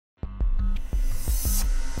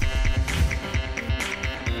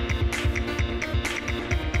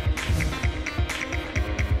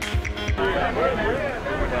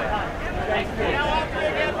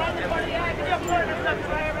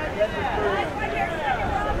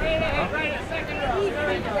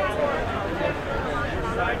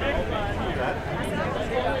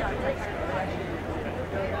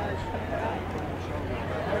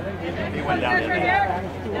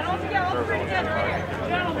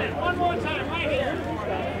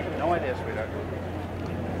Yes, sweetheart.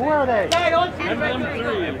 Who are they?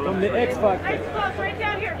 Emblem3 From the X Factor. Right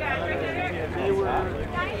down here, guys. Right down here. They were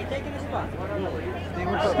Taking a spot. they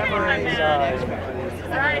were surprised.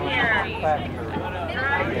 Right here. Factor.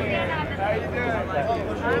 Right here. How you doing?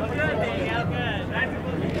 I'm good, baby. I'm good.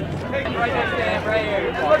 Right there, right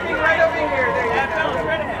here. Looking right over here. There you go.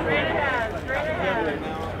 Straight ahead. Straight ahead.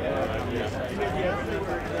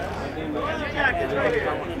 Straight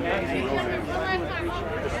ahead.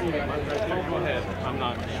 Go ahead. I'm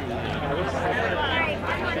not shooting.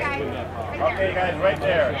 Okay, guys, right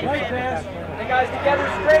there. Right there. Hey, guys, together,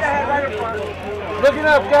 straight ahead, right in front. Looking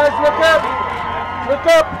up, guys, look up. Look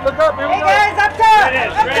up, look up. Here we go. Guys, up top.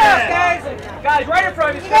 Up Up top, guys. Guys, right in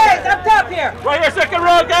front of you. Guys, up top here. Right here, second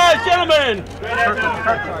row, guys, gentlemen.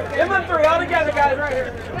 Emblem3, all together, guys, right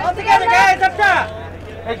here. All together, guys, up top.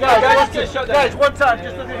 Hey, guys, one time,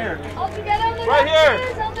 just look in here. All together on the Right left, here.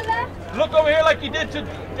 please, on the left. Look over here like you did to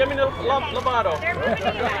Demi Lovato. They're moving you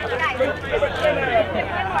guys.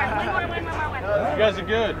 One more. You guys are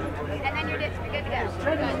good. And then you're good to go.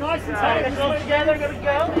 Nice and tight. All together, gonna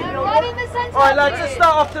go. Right in the center. All right, let's just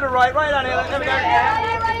start off to the right on here. Let me go.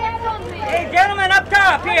 Hey, gentlemen, up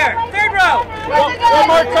top here. Third row. One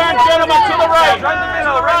more time, gentlemen, to the right. Right in the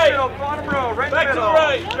middle, right in the middle, bottom row, right in the Back to middle. the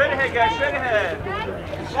right. Straight ahead, guys, straight ahead.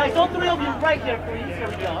 Guys, all three of you right there, please. Here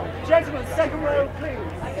we go. Gentlemen, second row, please.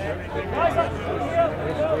 Guys, up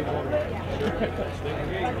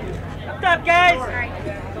Up top, guys.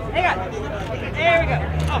 Hang on. There we go.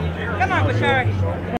 Oh, come on, Bashar.